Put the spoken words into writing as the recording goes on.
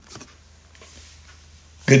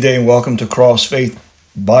Good day and welcome to Cross Faith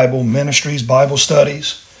Bible Ministries, Bible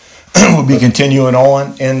Studies. We'll be continuing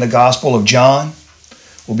on in the Gospel of John.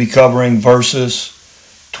 We'll be covering verses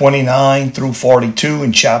 29 through 42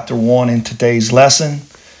 in chapter 1 in today's lesson.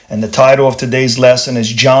 And the title of today's lesson is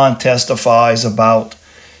John Testifies About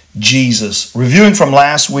Jesus. Reviewing from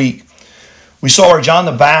last week, we saw where John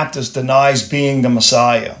the Baptist denies being the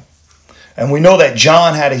Messiah. And we know that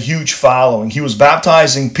John had a huge following. He was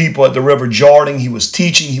baptizing people at the River Jordan. He was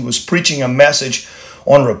teaching. He was preaching a message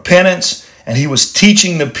on repentance. And he was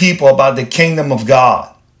teaching the people about the kingdom of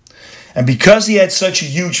God. And because he had such a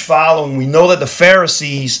huge following, we know that the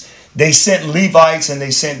Pharisees, they sent Levites and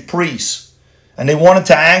they sent priests. And they wanted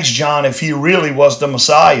to ask John if he really was the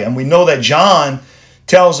Messiah. And we know that John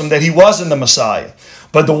tells them that he wasn't the Messiah,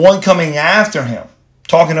 but the one coming after him,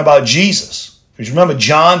 talking about Jesus. Because remember,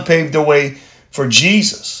 John paved the way for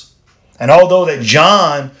Jesus. And although that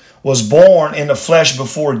John was born in the flesh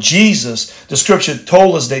before Jesus, the scripture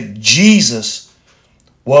told us that Jesus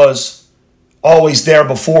was always there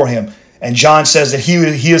before him. And John says that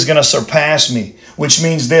he is going to surpass me, which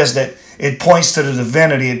means this, that it points to the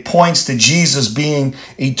divinity. It points to Jesus being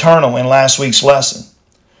eternal in last week's lesson.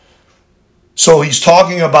 So he's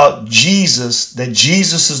talking about Jesus, that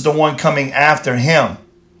Jesus is the one coming after him.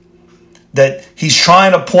 That he's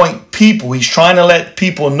trying to point people, he's trying to let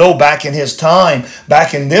people know back in his time,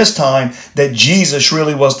 back in this time, that Jesus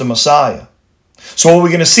really was the Messiah. So what we're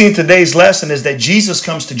going to see in today's lesson is that Jesus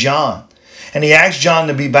comes to John and he asks John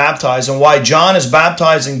to be baptized. And while John is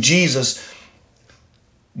baptizing Jesus,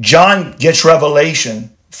 John gets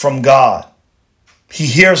revelation from God. He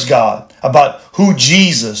hears God about who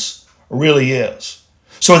Jesus really is.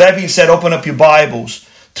 So that being said, open up your Bibles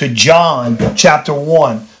to John chapter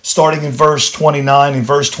 1. Starting in verse 29, and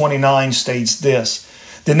verse 29 states this.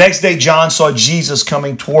 The next day John saw Jesus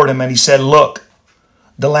coming toward him, and he said, "Look,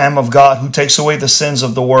 the Lamb of God who takes away the sins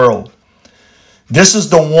of the world. This is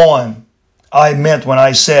the one I meant when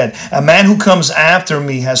I said, a man who comes after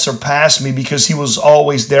me has surpassed me because he was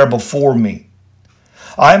always there before me.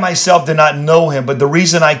 I myself did not know him, but the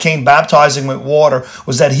reason I came baptizing with water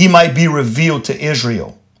was that he might be revealed to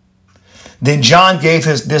Israel." Then John gave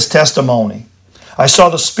this testimony. "I saw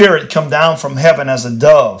the Spirit come down from heaven as a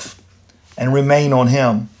dove and remain on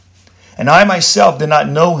him. And I myself did not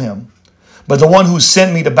know him, but the one who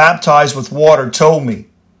sent me to baptize with water told me,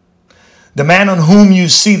 'The man on whom you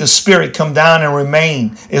see the Spirit come down and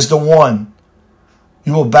remain is the one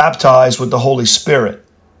you will baptize with the Holy Spirit.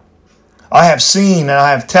 I have seen and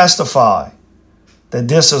I have testified that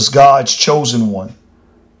this is God's chosen one.'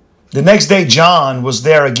 The next day John was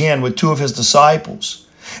there again with two of his disciples.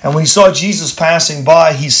 And when he saw Jesus passing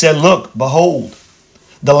by, he said, 'Look, behold,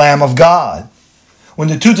 the Lamb of God.' When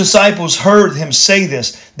the two disciples heard him say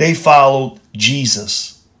this, they followed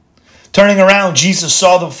Jesus. Turning around, Jesus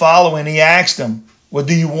saw them following. He asked them, 'What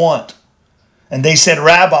do you want?' And they said,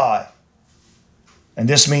 'Rabbi,' and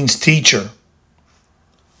this means teacher.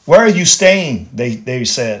 'Where are you staying?' they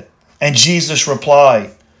said. And Jesus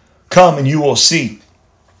replied, 'Come and you will see.'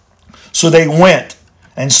 So they went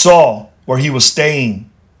and saw where he was staying.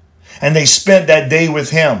 And they spent that day with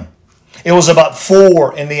him. It was about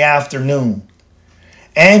 4 p.m.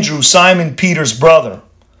 Andrew, Simon Peter's brother,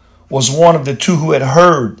 was one of the two who had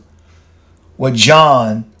heard what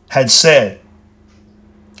John had said.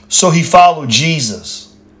 So he followed Jesus.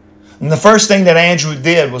 And the first thing that Andrew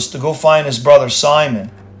did was to go find his brother Simon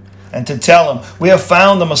and to tell him, 'We have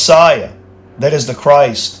found the Messiah, that is the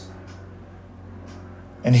Christ.'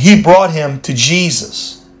 And he brought him to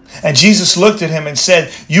Jesus. And Jesus looked at him and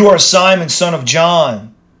said, 'You are Simon, son of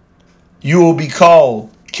John. You will be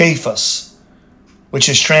called Cephas,' which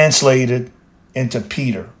is translated into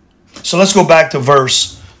Peter." So let's go back to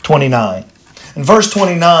verse 29. And verse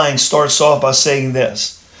 29 starts off by saying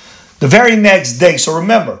this. The very next day, so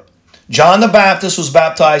remember, John the Baptist was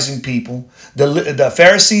baptizing people. The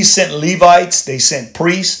Pharisees sent Levites, they sent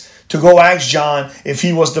priests to go ask John if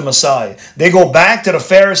he was the Messiah. They go back to the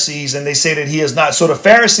Pharisees and they say that he is not. So the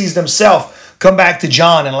Pharisees themselves come back to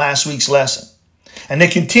John in last week's lesson. And they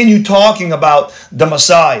continue talking about the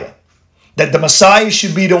Messiah, that the Messiah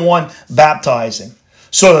should be the one baptizing.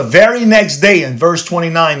 So the very next day in verse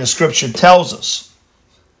 29, the scripture tells us,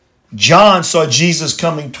 John saw Jesus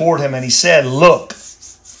coming toward him and he said, "Look,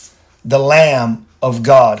 the Lamb of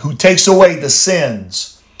God who takes away the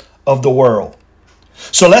sins of the world."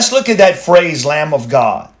 So let's look at that phrase, Lamb of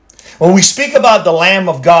God. When we speak about the Lamb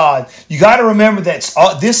of God, you got to remember that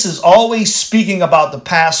this is always speaking about the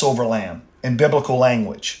Passover lamb in biblical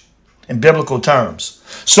language, in biblical terms.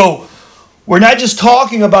 So we're not just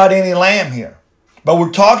talking about any lamb here. But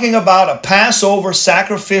we're talking about a Passover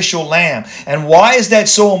sacrificial lamb. And why is that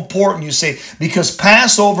so important, you say? Because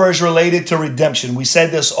Passover is related to redemption. We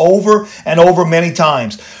said this over and over many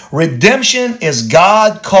times. Redemption is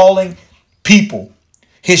God calling people,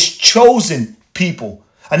 his chosen people.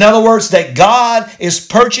 In other words, that God is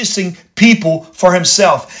purchasing people for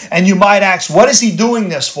himself. And you might ask, what is he doing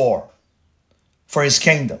this for? For his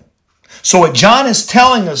kingdom. So what John is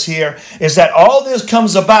telling us here is that all this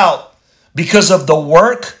comes about because of the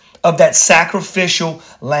work of that sacrificial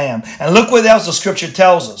lamb. And look what else the scripture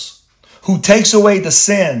tells us. Who takes away the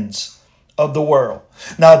sins of the world.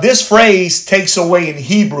 Now this phrase, takes away, in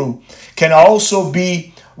Hebrew can also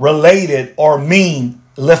be related or mean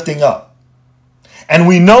lifting up. And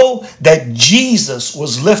we know that Jesus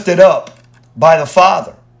was lifted up by the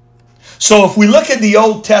Father. So if we look at the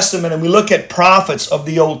Old Testament and we look at prophets of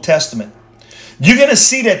the Old Testament, you're going to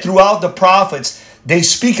see that throughout the prophets, they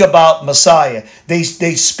speak about Messiah. They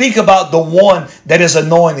speak about the one that is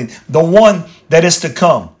anointed, the one that is to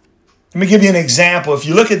come. Let me give you an example. If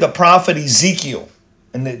you look at the prophet Ezekiel,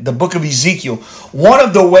 in the book of Ezekiel, one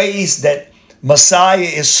of the ways that Messiah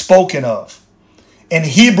is spoken of, in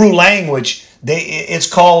Hebrew language, it's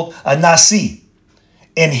called a Nasi.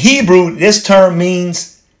 In Hebrew, this term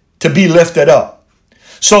means to be lifted up.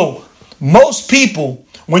 So most people,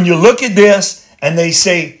 when you look at this and they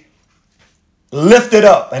say, lifted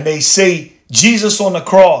up, and they say Jesus on the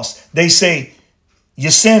cross, they say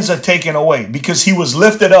your sins are taken away because he was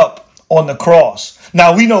lifted up on the cross.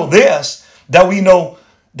 Now we know this, that we know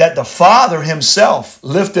that the Father himself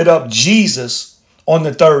lifted up Jesus on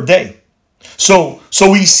the third day. So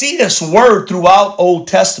we see this word throughout Old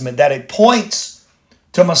Testament, that it points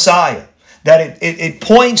to Messiah, that it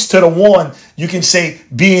points to the one, you can say,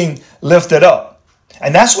 being lifted up.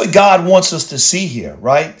 And that's what God wants us to see here,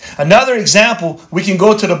 right? Another example, we can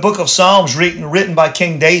go to the book of Psalms written by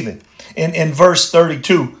King David in verse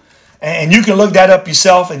 32. And you can look that up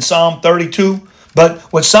yourself in Psalm 32. But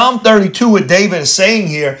what Psalm 32, what David is saying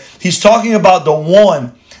here, he's talking about the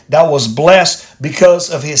one that was blessed because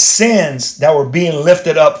of his sins that were being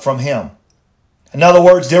lifted up from him. In other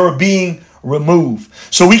words, they were being removed.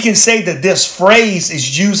 So we can say that this phrase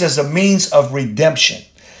is used as a means of redemption.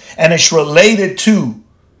 And it's related to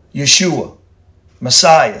Yeshua,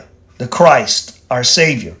 Messiah, the Christ, our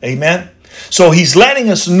Savior. Amen. So he's letting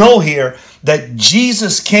us know here that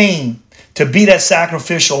Jesus came to be that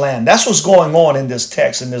sacrificial lamb. That's what's going on in this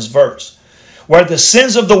text, in this verse, where the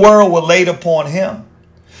sins of the world were laid upon him.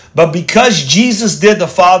 But because Jesus did the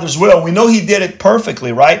Father's will, we know he did it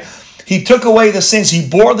perfectly, right? He took away the sins. He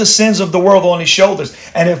bore the sins of the world on his shoulders.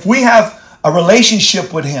 And if we have a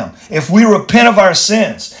relationship with him, if we repent of our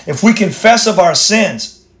sins, if we confess of our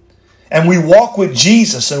sins, and we walk with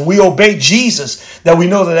Jesus and we obey Jesus, that we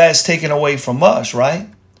know that that is taken away from us, right?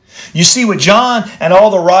 You see, with John and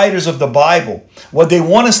all the writers of the Bible, what they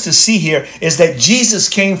want us to see here is that Jesus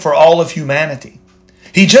came for all of humanity.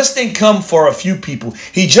 He just didn't come for a few people.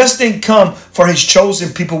 He just didn't come for his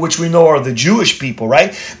chosen people, which we know are the Jewish people,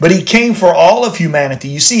 right? But he came for all of humanity.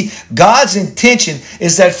 You see, God's intention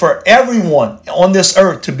is that for everyone on this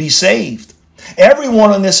earth to be saved.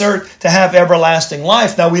 Everyone on this earth to have everlasting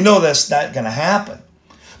life. Now we know that's not going to happen.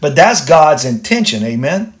 But that's God's intention,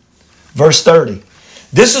 amen? Verse 30.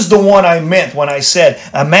 This is the one I meant when I said,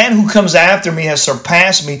 a man who comes after me has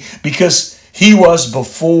surpassed me because he was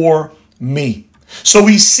before me. So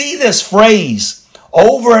we see this phrase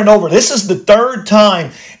over and over. This is the third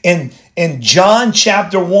time in John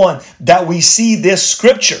chapter 1 that we see this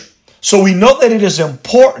scripture. So we know that it is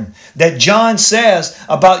important that John says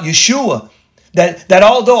about Yeshua that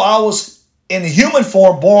although I was in human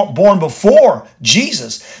form born before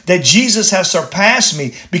Jesus, that Jesus has surpassed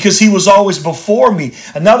me because he was always before me.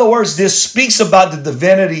 In other words, this speaks about the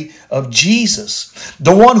divinity of Jesus,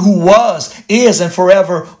 the one who was, is, and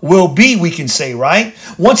forever will be, we can say, right?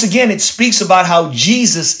 Once again, it speaks about how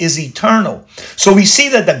Jesus is eternal. So we see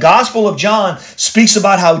that the Gospel of John speaks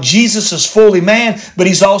about how Jesus is fully man, but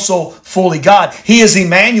he's also fully God. He is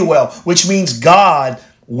Emmanuel, which means God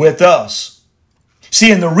with us.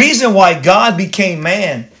 See, and the reason why God became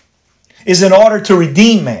man is in order to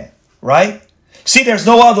redeem man, right? See, there's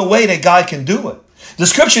no other way that God can do it. The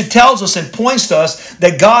scripture tells us and points to us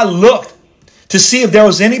that God looked to see if there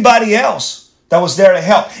was anybody else that was there to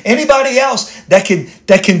help. Anybody else that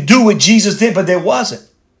can do what Jesus did, but there wasn't.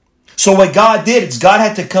 So what God did is God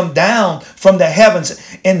had to come down from the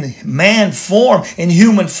heavens in man form, in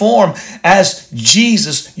human form, as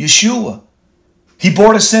Jesus, Yeshua. He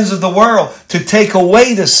bore the sins of the world to take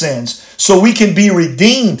away the sins so we can be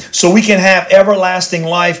redeemed, so we can have everlasting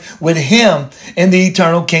life with him in the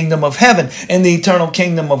eternal kingdom of heaven, in the eternal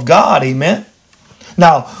kingdom of God. Amen.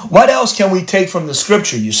 Now, what else can we take from the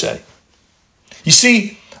scripture, you say? You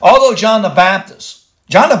see, although John the Baptist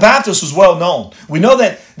was well known. We know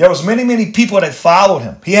that there was many people that followed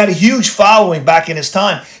him. He had a huge following back in his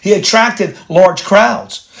time. He attracted large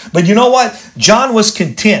crowds. But you know what? John was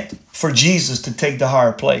content for Jesus to take the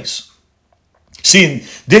higher place. See,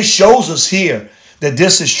 this shows us here that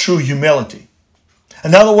this is true humility.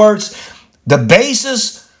 In other words, the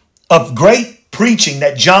basis of great preaching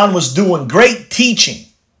that John was doing, great teaching,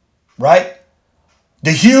 right?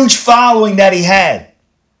 The huge following that he had,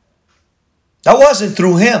 that wasn't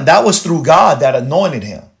through him. That was through God that anointed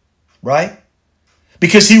him, right?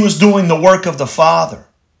 Because he was doing the work of the Father.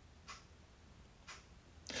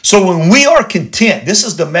 So when we are content, this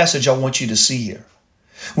is the message I want you to see here.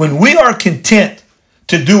 When we are content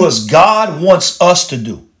to do as God wants us to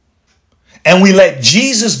do, and we let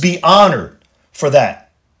Jesus be honored for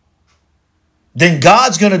that, then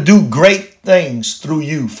God's going to do great things through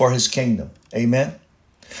you for his kingdom. Amen?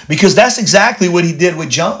 Because that's exactly what he did with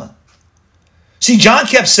John. See, John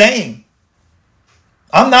kept saying,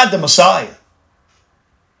 I'm not the Messiah.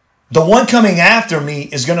 The one coming after me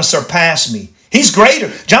is going to surpass me. He's greater.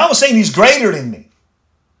 John was saying he's greater than me.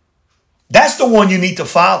 That's the one you need to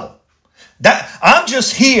follow. I'm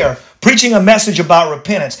just here preaching a message about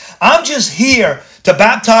repentance. I'm just here to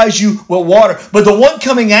baptize you with water. But the one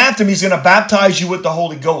coming after me is going to baptize you with the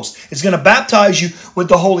Holy Ghost. It's going to baptize you with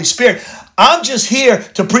the Holy Spirit. I'm just here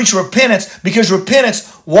to preach repentance because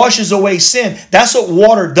repentance washes away sin. That's what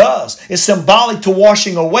water does. It's symbolic to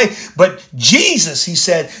washing away. But Jesus, he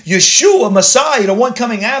said, Yeshua, Messiah, the one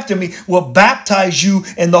coming after me, will baptize you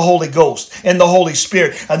in the Holy Ghost, in the Holy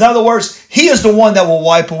Spirit. In other words, he is the one that will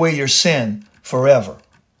wipe away your sin forever.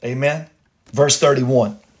 Amen. Verse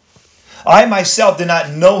 31. I myself did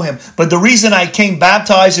not know him, but the reason I came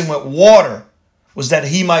baptizing with water was that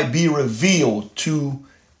he might be revealed to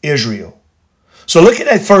Israel. So look at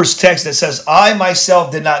that first text that says, I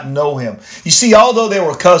myself did not know him. You see, although they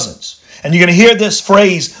were cousins, and you're going to hear this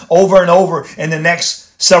phrase over and over in the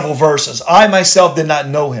next several verses, I myself did not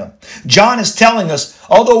know him. John is telling us,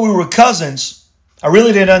 although we were cousins, I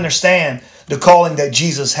really didn't understand the calling that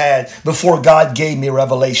Jesus had before God gave me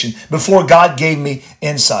revelation, before God gave me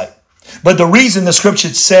insight. But the reason the scripture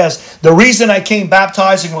says, the reason I came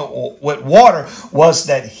baptizing with water was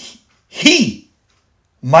that he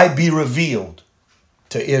might be revealed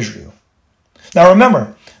to Israel. Now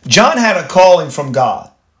remember, John had a calling from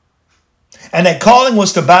God. And that calling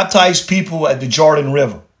was to baptize people at the Jordan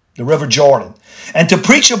River, the River Jordan, and to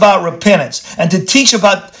preach about repentance and to teach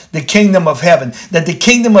about the kingdom of heaven, that the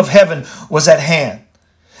kingdom of heaven was at hand.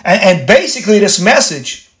 And basically this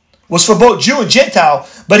message was for both Jew and Gentile,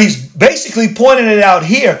 but he's basically pointing it out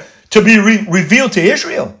here to be revealed to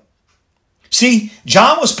Israel. See,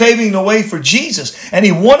 John was paving the way for Jesus, and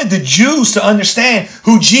he wanted the Jews to understand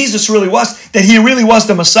who Jesus really was, that he really was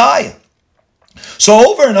the Messiah. So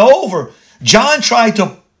over and over, John tried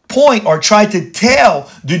to point or tried to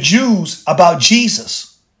tell the Jews about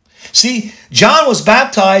Jesus. See, John was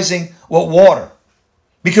baptizing with water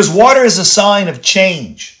because water is a sign of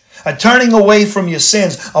change, a turning away from your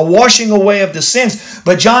sins, a washing away of the sins.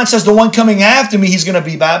 But John says the one coming after me, he's going to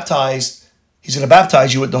be baptized. He's going to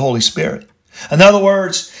baptize you with the Holy Spirit. In other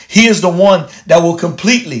words, he is the one that will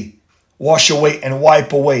completely wash away and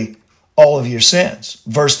wipe away all of your sins.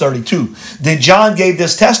 Verse 32. Then John gave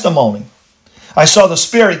this testimony. I saw the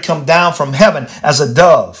Spirit come down from heaven as a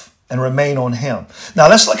dove and remain on him. Now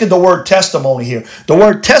let's look at the word testimony here. The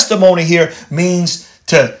word testimony here means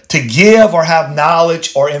to give or have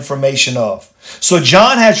knowledge or information of. So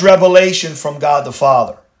John has revelation from God the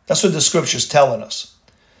Father. That's what the scripture is telling us.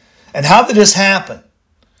 And how did this happen?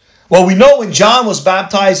 Well, we know when John was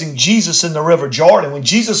baptizing Jesus in the River Jordan, when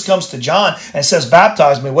Jesus comes to John and says,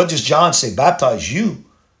 baptize me, what does John say? Baptize you.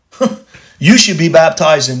 You should be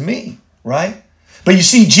baptizing me, right? But you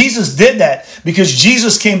see, Jesus did that because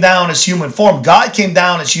Jesus came down as human form. God came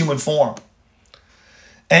down as human form.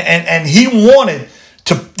 And he wanted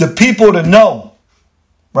the people to know,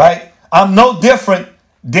 right? I'm no different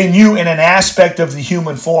than you in an aspect of the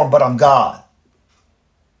human form, but I'm God.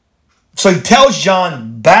 So he tells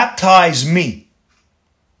John, baptize me.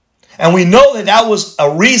 And we know that that was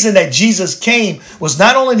a reason that Jesus came, was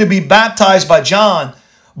not only to be baptized by John,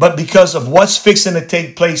 but because of what's fixing to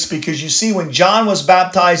take place. Because you see, when John was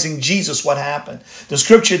baptizing Jesus, what happened? The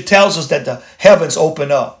scripture tells us that the heavens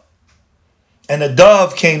opened up. and a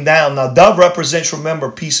dove came down. Now, dove represents, remember,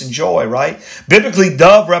 peace and joy, right? Biblically,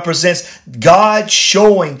 dove represents God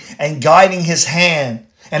showing and guiding his hand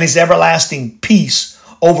and his everlasting peace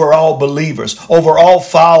over all believers, over all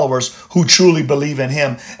followers who truly believe in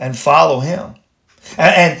him and follow him.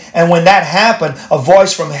 And when that happened, a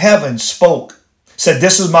voice from heaven spoke, said,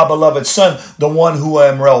 "This is my beloved son, the one who I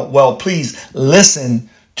am well pleased. Listen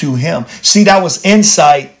to him." See, that was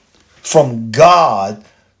insight from God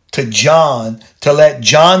to John to let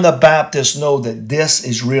John the Baptist know that this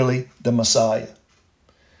is really the Messiah.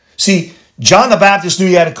 See, John the Baptist knew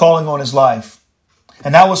he had a calling on his life,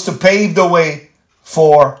 and that was to pave the way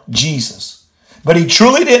for Jesus. But he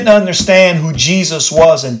truly didn't understand who Jesus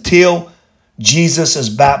was until Jesus'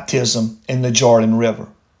 baptism in the Jordan River.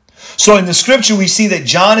 So in the scripture, we see that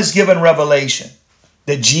John is given revelation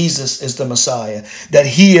that Jesus is the Messiah, that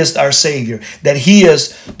he is our Savior, that he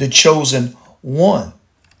is the chosen one,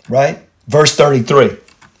 right? Verse 33.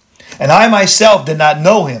 "And I myself did not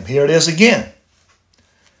know him." Here it is again.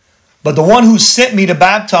 "But the one who sent me to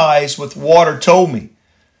baptize with water told me,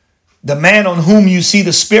 'The man on whom you see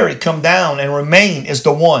the Spirit come down and remain is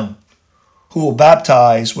the one who will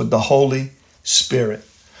baptize with the Holy Spirit.'"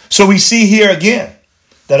 So we see here again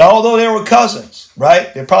that although they were cousins,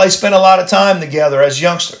 right? They probably spent a lot of time together as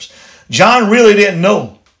youngsters. John really didn't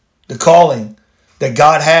know the calling that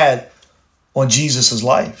God had on Jesus'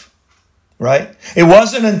 life, right? It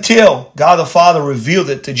wasn't until God the Father revealed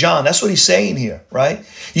it to John. That's what he's saying here, right?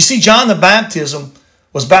 You see, John the Baptism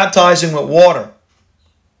was baptizing with water.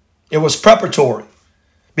 It was preparatory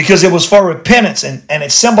because it was for repentance and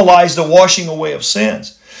it symbolized the washing away of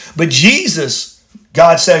sins. But Jesus,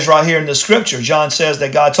 God says right here in the scripture, John says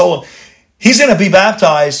that God told him he's going to be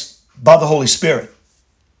baptized by the Holy Spirit.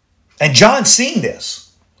 And John seen this.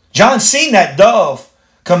 John seen that dove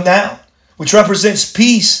come down, which represents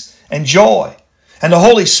peace and joy. And the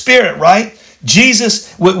Holy Spirit, right? Jesus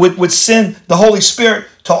would send the Holy Spirit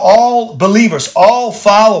to all believers, all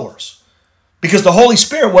followers. Because the Holy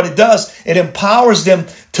Spirit, what it does, it empowers them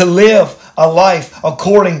to live a life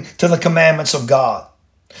according to the commandments of God.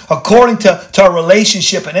 According to a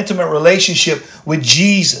relationship, an intimate relationship with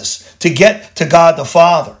Jesus, to get to God the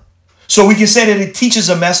Father. So we can say that it teaches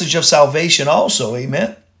a message of salvation also,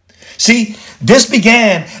 amen? See, this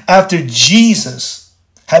began after Jesus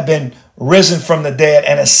had been risen from the dead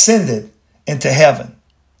and ascended into heaven.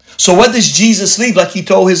 So what does Jesus leave? Like he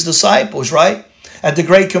told his disciples, right? At the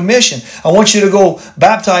Great Commission, "I want you to go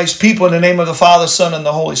baptize people in the name of the Father, Son, and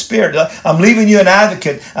the Holy Spirit. I'm leaving you an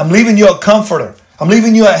advocate. I'm leaving you a comforter. I'm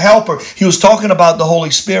leaving you a helper." He was talking about the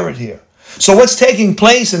Holy Spirit here. So what's taking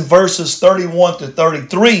place in verses 31 to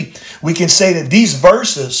 33, we can say that these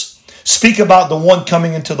verses speak about the one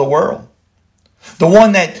coming into the world. The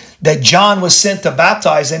one that John was sent to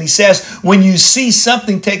baptize. And he says, when you see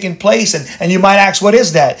something taking place, and you might ask, what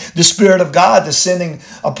is that? The Spirit of God descending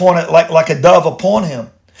upon it like a dove upon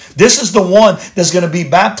him. This is the one that's going to be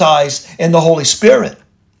baptized in the Holy Spirit.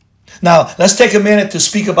 Now, let's take a minute to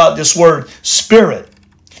speak about this word spirit.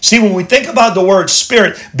 See, when we think about the word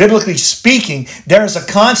spirit, biblically speaking, there is a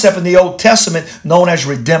concept in the Old Testament known as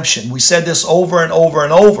redemption. We said this over and over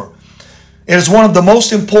and over. It is one of the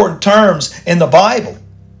most important terms in the Bible.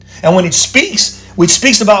 And when it speaks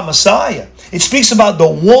about Messiah. It speaks about the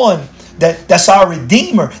one that's our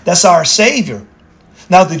Redeemer, that's our Savior.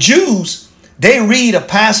 Now, the Jews, they read a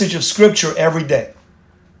passage of Scripture every day.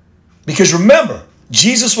 Because remember,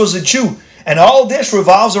 Jesus was a Jew, and all this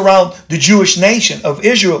revolves around the Jewish nation of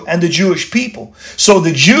Israel and the Jewish people. So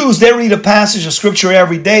the Jews, they read a passage of Scripture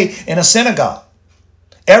every day in a synagogue.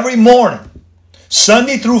 Every morning,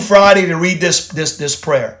 Sunday through Friday, they read this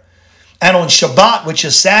prayer. And on Shabbat, which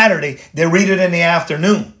is Saturday, they read it in the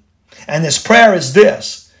afternoon. And this prayer is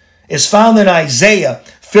this. It's found in Isaiah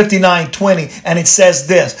 59:20, and it says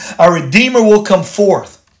this: "A Redeemer will come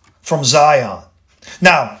forth from Zion."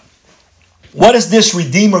 Now, what is this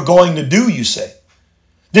Redeemer going to do, you say?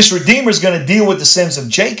 This Redeemer is going to deal with the sins of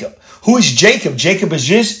Jacob. Who is Jacob? Jacob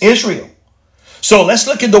is Israel. So let's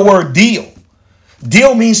look at the word deal.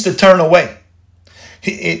 Deal means to turn away.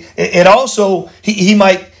 It also, he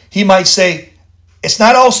might say, it's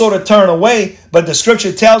not also to turn away, but the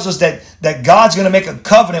scripture tells us that God's going to make a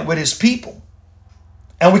covenant with his people.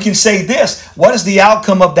 And we can say this: what is the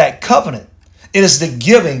outcome of that covenant? It is the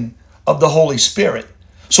giving of the Holy Spirit.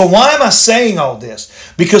 So why am I saying all this?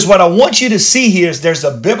 Because what I want you to see here is there's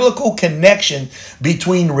a biblical connection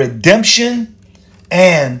between redemption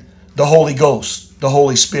and the Holy Ghost, the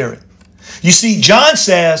Holy Spirit. You see, John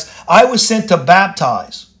says, I was sent to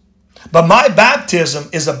baptize, but my baptism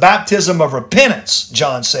is a baptism of repentance,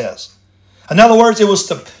 John says. In other words, it was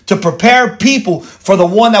to prepare people for the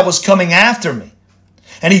one that was coming after me.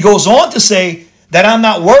 And he goes on to say that I'm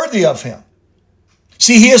not worthy of him.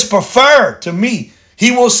 See, he is preferred to me.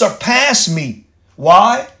 He will surpass me.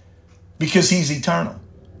 Why? Because he's eternal.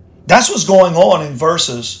 That's what's going on in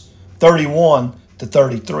verses 31 to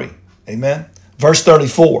 33. Amen. Verse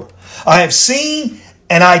 34. I have seen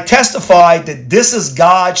and I testify that this is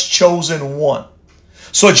God's chosen one.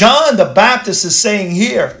 So John the Baptist is saying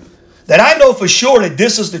here that I know for sure that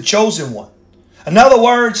this is the chosen one. In other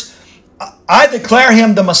words, I declare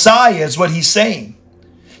him the Messiah is what he's saying.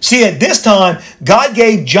 See, at this time, God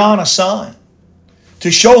gave John a sign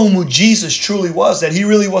to show him who Jesus truly was, that he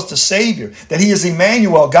really was the Savior, that he is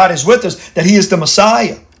Emmanuel, God is with us, that he is the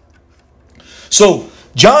Messiah. So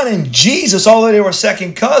John and Jesus, although they were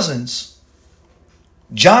second cousins,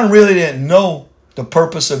 John really didn't know the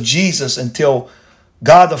purpose of Jesus until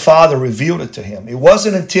God the Father revealed it to him. It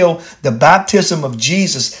wasn't until the baptism of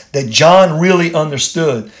Jesus that John really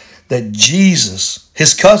understood that Jesus,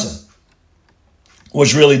 his cousin,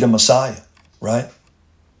 was really the Messiah, right?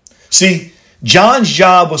 See, John's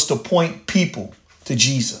job was to point people to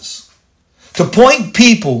Jesus, to point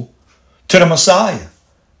people to the Messiah,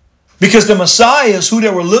 because the Messiah is who they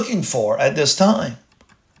were looking for at this time.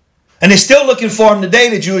 And they're still looking for him today,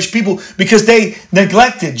 the Jewish people, because they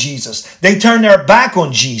neglected Jesus. They turned their back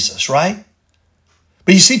on Jesus, right?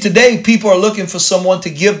 But you see, today people are looking for someone to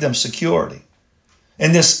give them security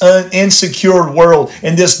in this insecure world,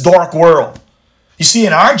 in this dark world. You see,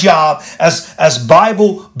 in our job as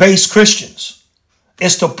Bible-based Christians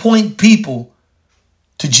is to point people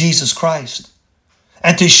to Jesus Christ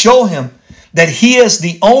and to show him that he is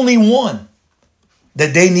the only one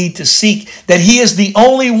that they need to seek, that he is the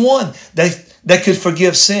only one that could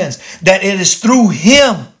forgive sins, that it is through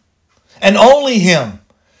him and only him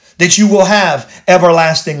that you will have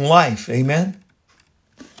everlasting life. Amen.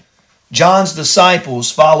 John's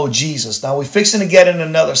disciples followed Jesus. Now we're fixing to get in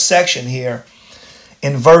another section here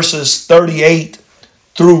in verses 38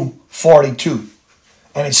 through 42.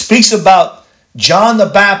 And it speaks about John the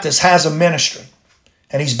Baptist has a ministry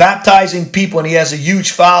and he's baptizing people and he has a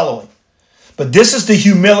huge following. But this is the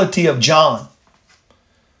humility of John.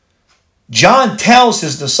 John tells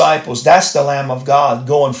his disciples, that's the Lamb of God,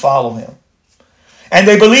 go and follow him. And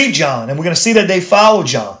they believe John, and we're going to see that they follow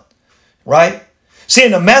John, right? See,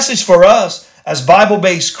 and the message for us as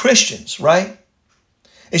Bible-based Christians, right?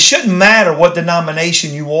 It shouldn't matter what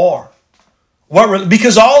denomination you are,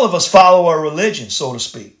 because all of us follow a religion, so to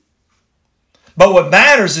speak. But what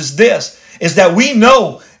matters is this, is that we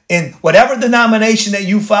know in whatever denomination that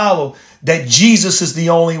you follow, that Jesus is the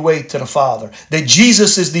only way to the Father, that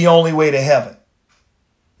Jesus is the only way to heaven.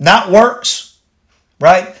 Not works,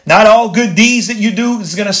 right? Not all good deeds that you do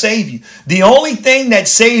is going to save you. The only thing that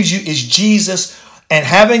saves you is Jesus and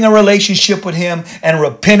having a relationship with him and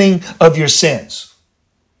repenting of your sins.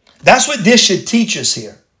 That's what this should teach us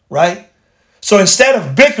here, right? So instead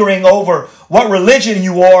of bickering over what religion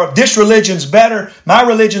you are, this religion's better, my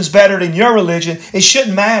religion's better than your religion, it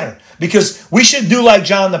shouldn't matter. Because we should do like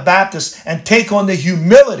John the Baptist and take on the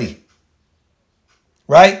humility,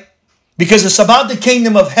 right? Because it's about the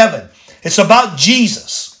kingdom of heaven. It's about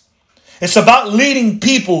Jesus. It's about leading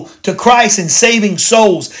people to Christ and saving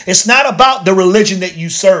souls. It's not about the religion that you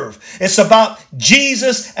serve. It's about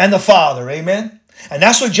Jesus and the Father. Amen? And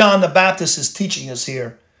that's what John the Baptist is teaching us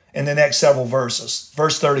here in the next several verses.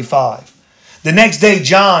 Verse 35. The next day,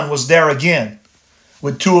 John was there again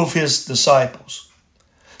with two of his disciples.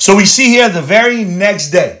 So we see here the very next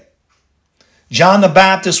day, John the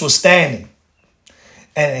Baptist was standing.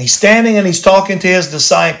 And he's standing and he's talking to his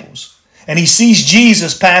disciples. And he sees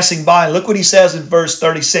Jesus passing by. Look what he says in verse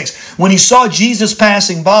 36. When he saw Jesus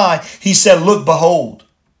passing by, he said, look, behold,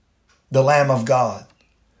 the Lamb of God.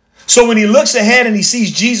 So when he looks ahead and he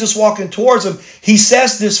sees Jesus walking towards him, he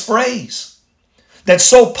says this phrase that's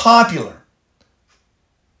so popular.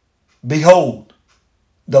 Behold,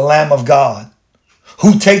 the Lamb of God,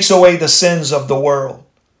 who takes away the sins of the world.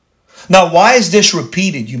 Now, why is this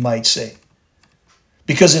repeated, you might say?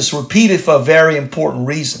 Because it's repeated for a very important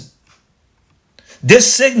reason.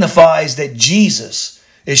 This signifies that Jesus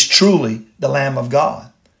is truly the Lamb of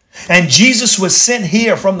God. And Jesus was sent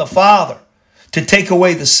here from the Father to take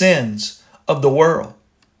away the sins of the world.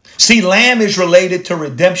 See, Lamb is related to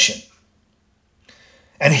redemption.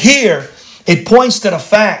 And here it points to the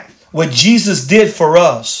fact what Jesus did for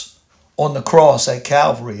us on the cross at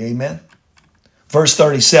Calvary. Amen. Verse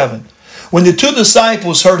 37. When the two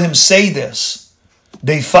disciples heard him say this,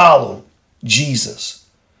 they followed Jesus.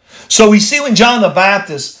 So we see when John the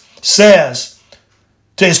Baptist says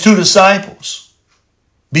to his two disciples,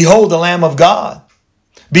 Behold the Lamb of God.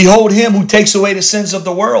 Behold him who takes away the sins of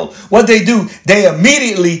the world. What they do, they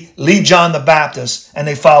immediately leave John the Baptist and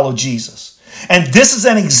they follow Jesus. And this is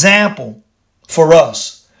an example for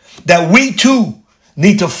us that we too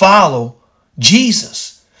need to follow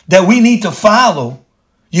Jesus, that we need to follow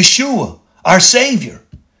Yeshua, our Savior.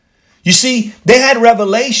 You see, they had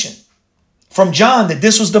revelation from John that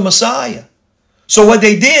this was the Messiah. So what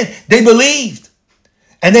they did, they believed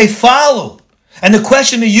and they followed. And the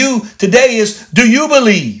question to you today is, do you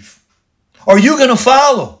believe? Are you going to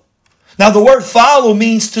follow? Now, the word follow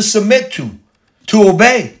means to submit to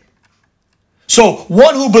obey. So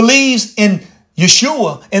one who believes in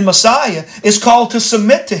Yeshua, in Messiah, is called to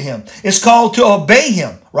submit to him. It's called to obey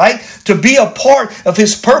him, right? To be a part of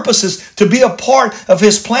his purposes, to be a part of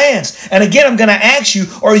his plans. And again, I'm going to ask you,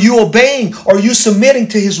 are you obeying? Are you submitting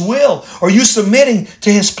to his will? Are you submitting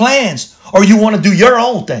to his plans? Or you want to do your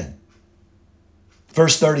own thing?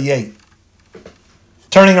 Verse 38.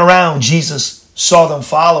 Turning around, Jesus saw them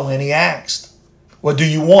following and he asked, what do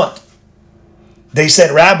you want? They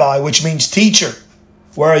said, Rabbi, which means teacher.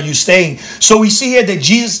 Where are you staying? So we see here that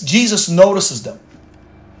Jesus notices them.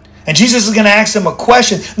 And Jesus is going to ask them a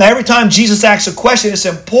question. Now, every time Jesus asks a question, it's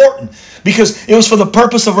important because it was for the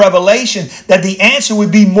purpose of revelation that the answer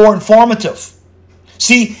would be more informative.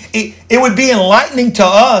 See, it would be enlightening to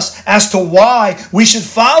us as to why we should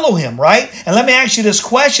follow him, right? And let me ask you this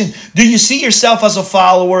question. Do you see yourself as a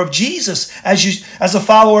follower of Jesus, as a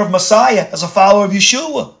follower of Messiah, as a follower of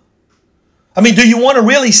Yeshua? I mean, do you want to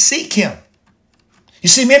really seek him? You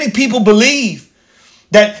see, many people believe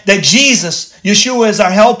that Jesus, Yeshua, is our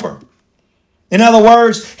helper. In other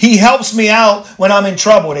words, he helps me out when I'm in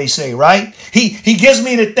trouble, they say, right? He gives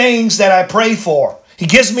me the things that I pray for. He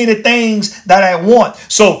gives me the things that I want.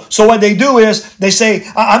 So what they do is they say,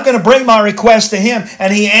 I'm going to bring my request to him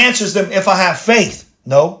and he answers them if I have faith.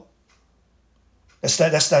 No,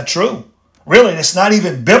 that's not true. Really, it's not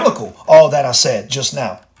even biblical, all that I said just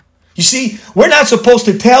now. You see, we're not supposed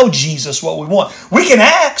to tell Jesus what we want. We can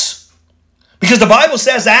ask because the Bible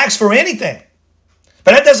says ask for anything.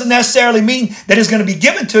 But that doesn't necessarily mean that it's going to be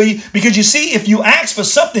given to you because you see, if you ask for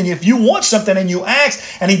something, if you want something and you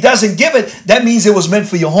ask and he doesn't give it, that means it was meant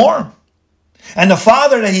for your harm. And the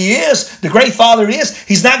Father that he is, the great Father he is,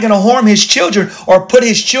 he's not going to harm his children or put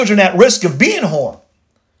his children at risk of being harmed.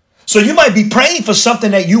 So you might be praying for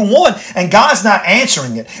something that you want and God's not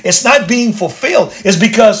answering it. It's not being fulfilled. It's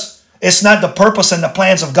because it's not the purpose and the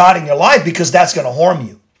plans of God in your life because that's going to harm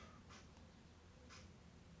you.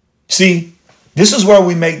 See, this is where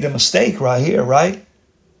we make the mistake right here, right?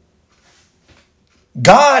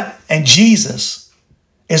 God and Jesus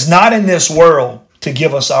is not in this world to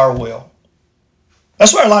give us our will.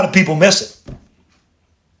 That's where a lot of people miss it.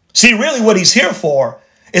 See, really what he's here for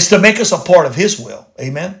is to make us a part of his will.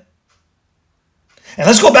 Amen? And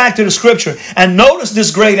let's go back to the scripture and notice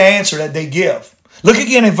this great answer that they give. Look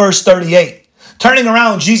again in verse 38. Turning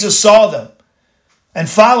around, Jesus saw them. And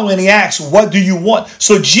following, he asks, what do you want?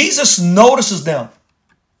 So Jesus notices them.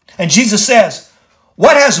 And Jesus says,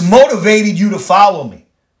 what has motivated you to follow me?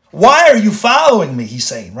 Why are you following me? He's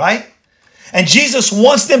saying, right? And Jesus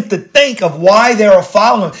wants them to think of why they are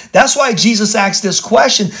following him. That's why Jesus asked this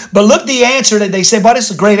question. But look the answer that they say, but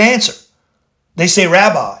it's a great answer. They say,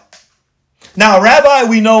 Rabbi. Now, Rabbi,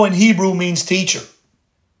 we know in Hebrew means teacher,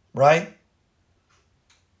 right?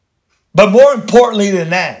 But more importantly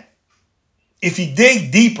than that, if you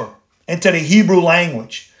dig deeper into the Hebrew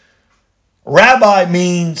language, Rabbi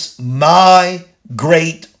means my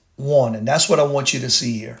great one. And that's what I want you to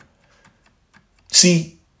see here.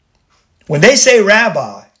 See, when they say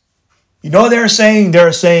Rabbi, you know what they're saying?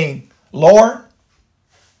 They're saying, Lord,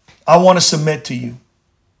 I want to submit to you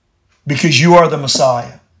because you are the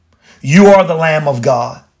Messiah. You are the Lamb of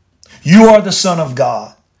God. You are the Son of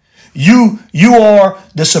God. You are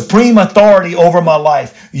the supreme authority over my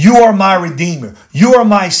life. You are my Redeemer. You are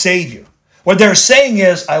my Savior. What they're saying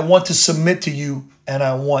is, I want to submit to you and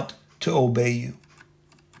I want to obey you.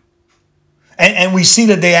 And we see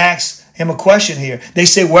that they ask him a question here. They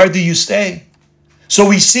say, where do you stay? So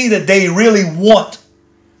we see that they really want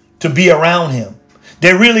to be around him.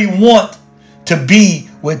 They really want to be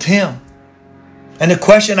with him. And the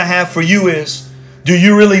question I have for you is, do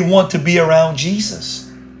you really want to be around Jesus?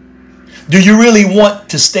 Do you really want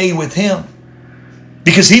to stay with him?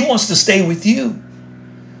 Because he wants to stay with you.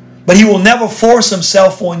 But he will never force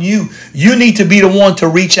himself on you. You need to be the one to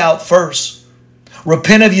reach out first.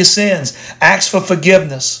 Repent of your sins. Ask for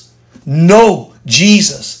forgiveness. Know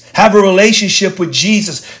Jesus. Have a relationship with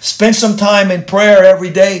Jesus. Spend some time in prayer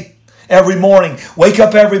every day. every morning. Wake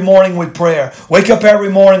up every morning with prayer. Wake up every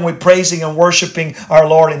morning with praising and worshiping our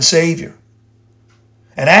Lord and Savior.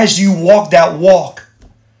 And as you walk,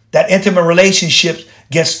 that intimate relationship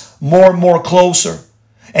gets more and more closer.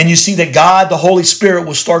 And you see that God, the Holy Spirit,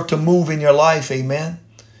 will start to move in your life. Amen.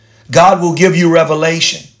 God will give you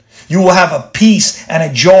revelation. You will have a peace and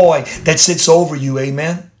a joy that sits over you.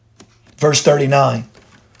 Amen. Verse 39.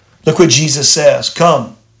 Look what Jesus says.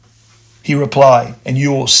 Come, he replied, and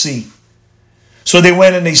you will see. So they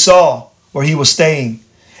went and they saw where he was staying.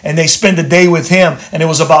 And they spent the day with him. And it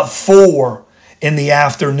was about 4 in the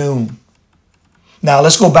afternoon. Now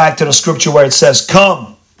let's go back to the scripture where it says,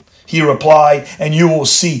 come, he replied, and you will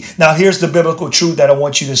see. Now here's the biblical truth that I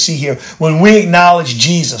want you to see here. When we acknowledge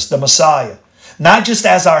Jesus, the Messiah, not just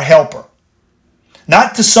as our helper,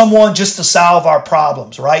 not to someone just to solve our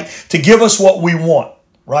problems, right? To give us what we want,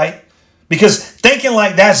 right? Because thinking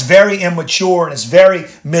like that's very immature and it's very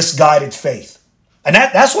misguided faith. And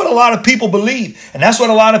that's what a lot of people believe. And that's what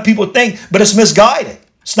a lot of people think, but it's misguided.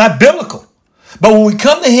 It's not biblical. But when we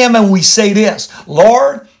come to him and we say this,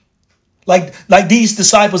 Lord, like these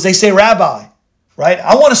disciples, they say, Rabbi, right?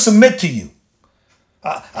 I want to submit to you.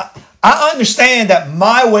 I understand that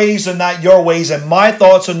my ways are not your ways and my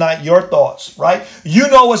thoughts are not your thoughts, right? You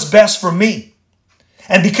know what's best for me.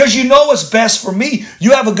 And because you know what's best for me,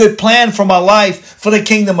 you have a good plan for my life, for the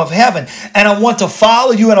kingdom of heaven. And I want to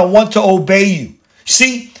follow you and I want to obey you.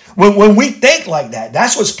 See, when we think like that,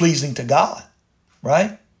 that's what's pleasing to God,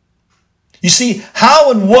 right? You see,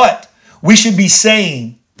 how and what we should be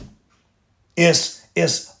saying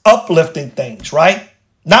is uplifting things, right?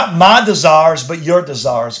 Not my desires, but your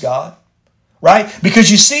desires, God. Right?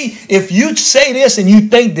 Because you see, if you say this and you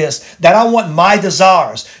think this, that I want my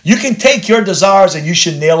desires, you can take your desires and you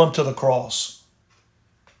should nail them to the cross.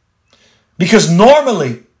 Because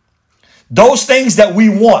normally, those things that we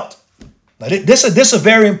want, this is a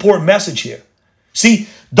very important message here. See,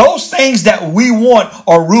 those things that we want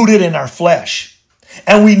are rooted in our flesh.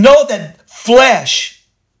 And we know that flesh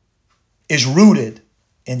is rooted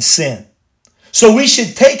in sin. So we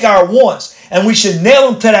should take our wants and we should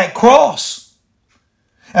nail them to that cross.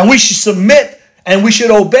 And we should submit and we should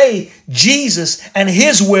obey Jesus and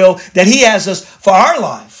his will that he has us for our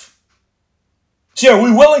life. See, are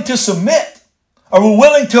we willing to submit? Are we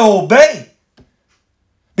willing to obey?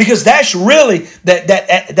 Because that's really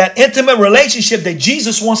that intimate relationship that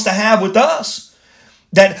Jesus wants to have with us.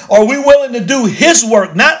 That are we willing to do his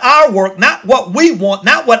work, not our work, not what we want,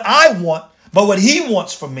 not what I want, but what he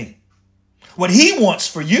wants for me, what he wants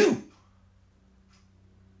for you.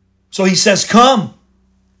 So he says, come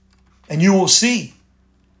and you will see.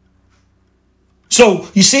 So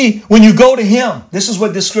you see, when you go to him, this is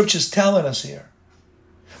what the scripture is telling us here.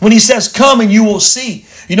 When he says, come and you will see.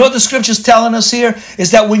 You know what the scripture is telling us here?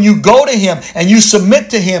 Is that when you go to him and you submit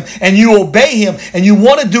to him and you obey him and you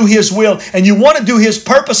want to do his will and you want to do his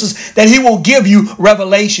purposes, that he will give you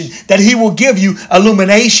revelation, that he will give you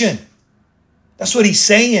illumination. That's what he's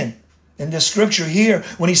saying in this scripture here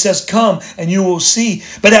when he says, come and you will see.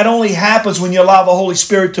 But that only happens when you allow the Holy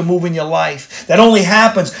Spirit to move in your life. That only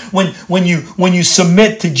happens when you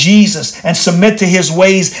submit to Jesus and submit to his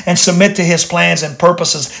ways and submit to his plans and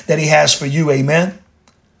purposes that he has for you. Amen.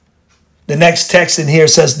 The next text in here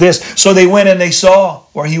says this. So they went and they saw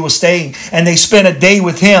where he was staying and they spent a day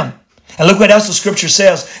with him. And look what else the scripture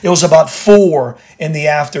says. It was about 4 in the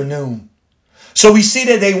afternoon. So we see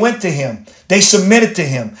that they went to him. They submitted to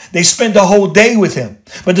him. They spent the whole day with him.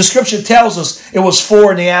 But the scripture tells us it was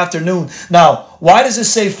 4 in the afternoon. Now, why does it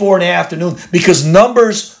say 4 in the afternoon? Because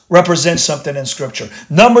numbers represent something in scripture.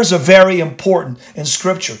 Numbers are very important in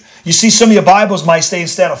scripture. You see, some of your Bibles might say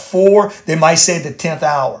instead of 4, they might say the 10th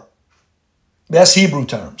hour. That's Hebrew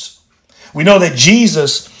terms. We know that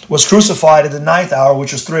Jesus was crucified at the 9th hour,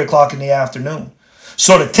 which was 3 o'clock in the afternoon.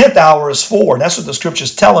 So the 10th hour is 4. That's what the scripture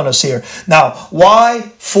is telling us here. Now, why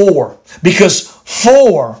 4? Because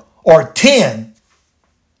 4 or 10,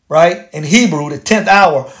 right, in Hebrew, the 10th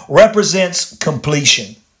hour represents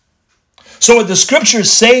completion. So what the scripture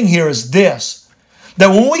is saying here is this, that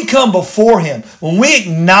when we come before him, when we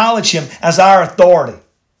acknowledge him as our authority,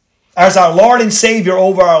 as our Lord and Savior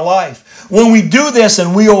over our life, when we do this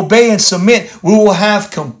and we obey and submit, we will have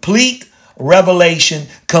complete revelation,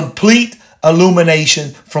 complete illumination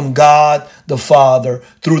from God the Father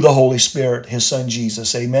through the Holy Spirit, his son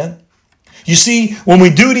Jesus. Amen. You see, when we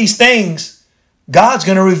do these things, God's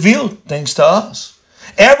going to reveal things to us.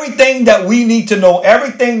 Everything that we need to know,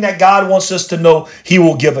 everything that God wants us to know, he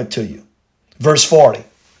will give it to you. Verse 40.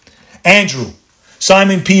 Andrew,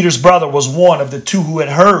 Simon Peter's brother, was one of the 2 who had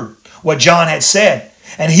heard what John had said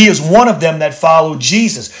And he is one of them that followed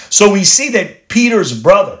Jesus. So we see that Peter's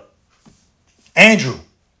brother, Andrew,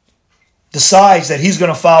 decides that he's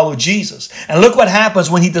going to follow Jesus. And look what happens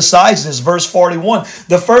when he decides this, verse 41.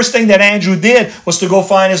 The first thing that Andrew did was to go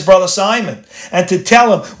find his brother Simon and to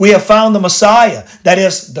tell him, we have found the Messiah, that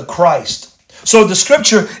is the Christ. So the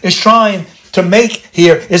scripture is trying to make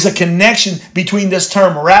here is a connection between this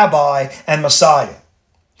term rabbi and Messiah.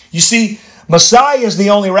 You see, Messiah is the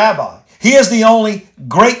only rabbi. He is the only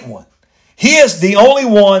great one. He is the only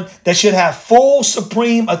one that should have full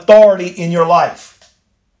supreme authority in your life.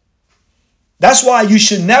 That's why you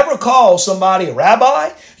should never call somebody a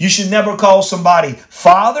rabbi. You should never call somebody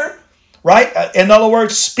father, right? In other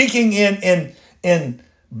words, speaking in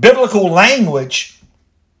biblical language,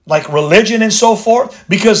 like religion and so forth,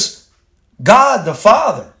 because God the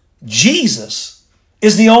Father, Jesus,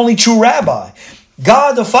 is the only true rabbi.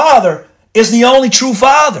 God the Father is the only true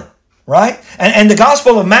father, right? And the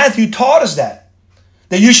Gospel of Matthew taught us that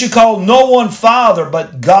you should call no one father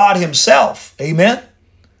but God himself. Amen?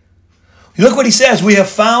 Look what he says. We have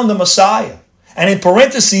found the Messiah. And in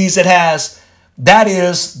parentheses it has, that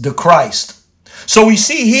is the Christ. So we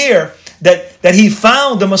see here that he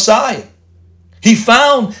found the Messiah. He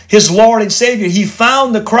found his Lord and Savior. He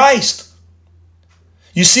found the Christ.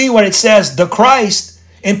 You see when it says the Christ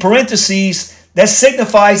in parentheses, that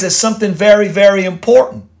signifies as something very, very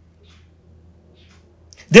important.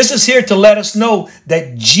 This is here to let us know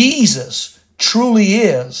that Jesus truly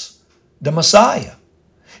is the Messiah.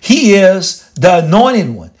 He is the anointed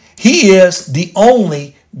one. He is the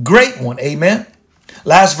only great one. Amen.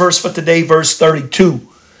 Last verse for today, verse 32.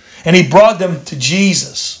 And he brought them to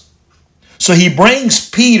Jesus. So he brings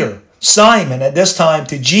Peter, Simon, at this time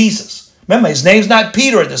to Jesus. Remember, his name's not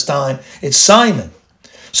Peter at this time. It's Simon.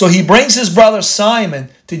 So he brings his brother Simon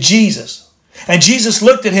to Jesus. And Jesus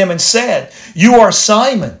looked at him and said, you are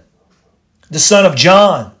Simon, the son of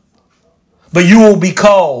John, but you will be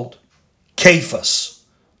called Cephas.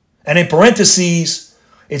 And in parentheses,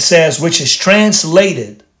 it says, which is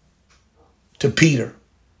translated to Peter.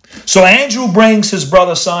 So Andrew brings his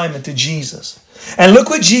brother Simon to Jesus. And look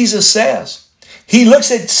what Jesus says. He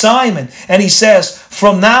looks at Simon and he says,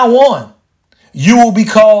 from now on, you will be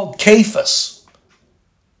called Cephas.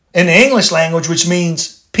 In the English language, which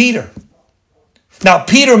means Peter. Now,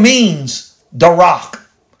 Peter means the rock.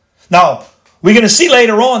 Now, we're going to see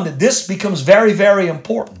later on that this becomes very, very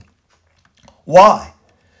important. Why?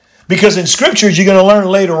 Because in scriptures, you're going to learn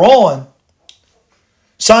later on,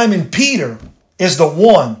 Simon Peter is the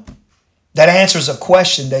one that answers a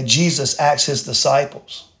question that Jesus asked his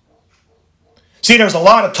disciples. See, there's a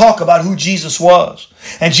lot of talk about who Jesus was.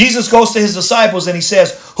 And Jesus goes to his disciples and he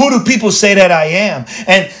says, who do people say that I am?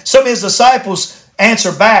 And some of his disciples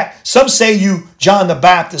answer back. Some say you John the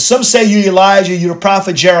Baptist. Some say you Elijah, you the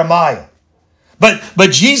prophet Jeremiah. But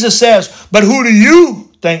Jesus says, but who do you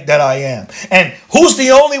think that I am? And who's the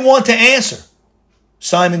only one to answer?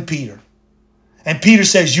 Simon Peter. And Peter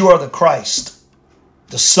says, you are the Christ,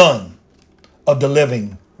 the Son of the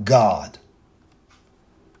living God.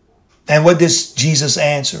 And what does Jesus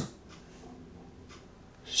answer?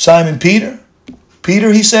 Simon Peter,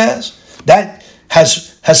 he says, that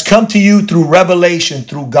has come to you through revelation,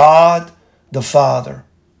 through God the Father.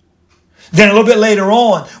 Then a little bit later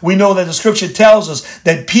on, we know that the scripture tells us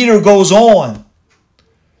that Peter goes on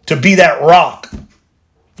to be that rock,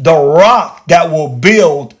 the rock that will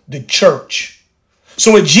build the church.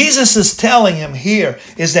 So what Jesus is telling him here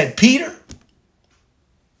is that Peter,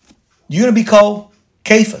 you're going to be called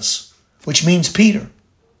Cephas, which means Peter.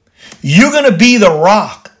 You're going to be the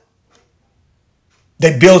rock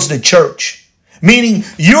that builds the church, meaning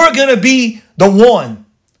you're going to be the one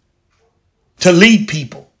to lead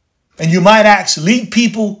people. And you might ask, lead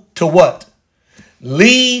people to what?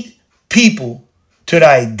 Lead people to the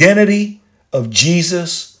identity of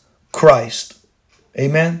Jesus Christ.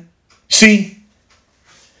 Amen. See,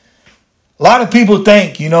 a lot of people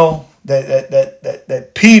think,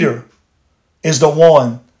 that Peter is the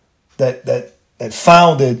one that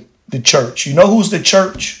founded the church. You know who's the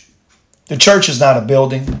church? The church is not a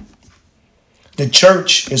building. The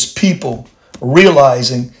church is people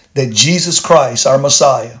realizing that Jesus Christ, our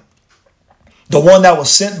Messiah, the one that was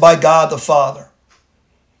sent by God the Father,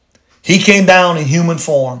 he came down in human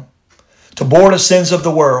form to bore the sins of the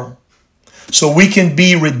world so we can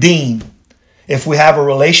be redeemed if we have a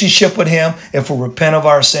relationship with him, if we repent of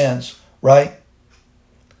our sins, right?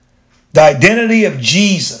 The identity of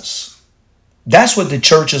Jesus, that's what the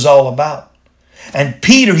church is all about. And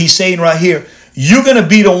Peter, he's saying right here, you're going to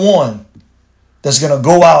be the one that's going to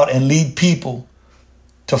go out and lead people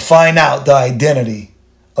to find out the identity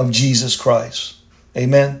of Jesus Christ.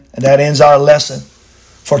 Amen. And that ends our lesson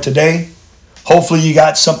for today. Hopefully you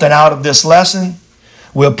got something out of this lesson.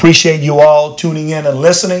 We appreciate you all tuning in and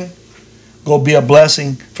listening. Go be a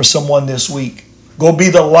blessing for someone this week. Go be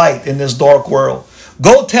the light in this dark world.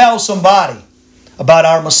 Go tell somebody about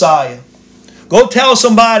our Messiah. Go tell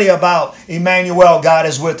somebody about Emmanuel, God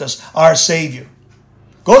is with us, our Savior.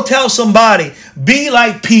 Go tell somebody, be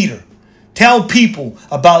like Peter. Tell people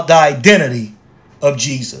about the identity of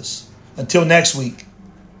Jesus. Until next week,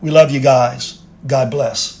 we love you guys. God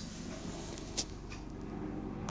bless.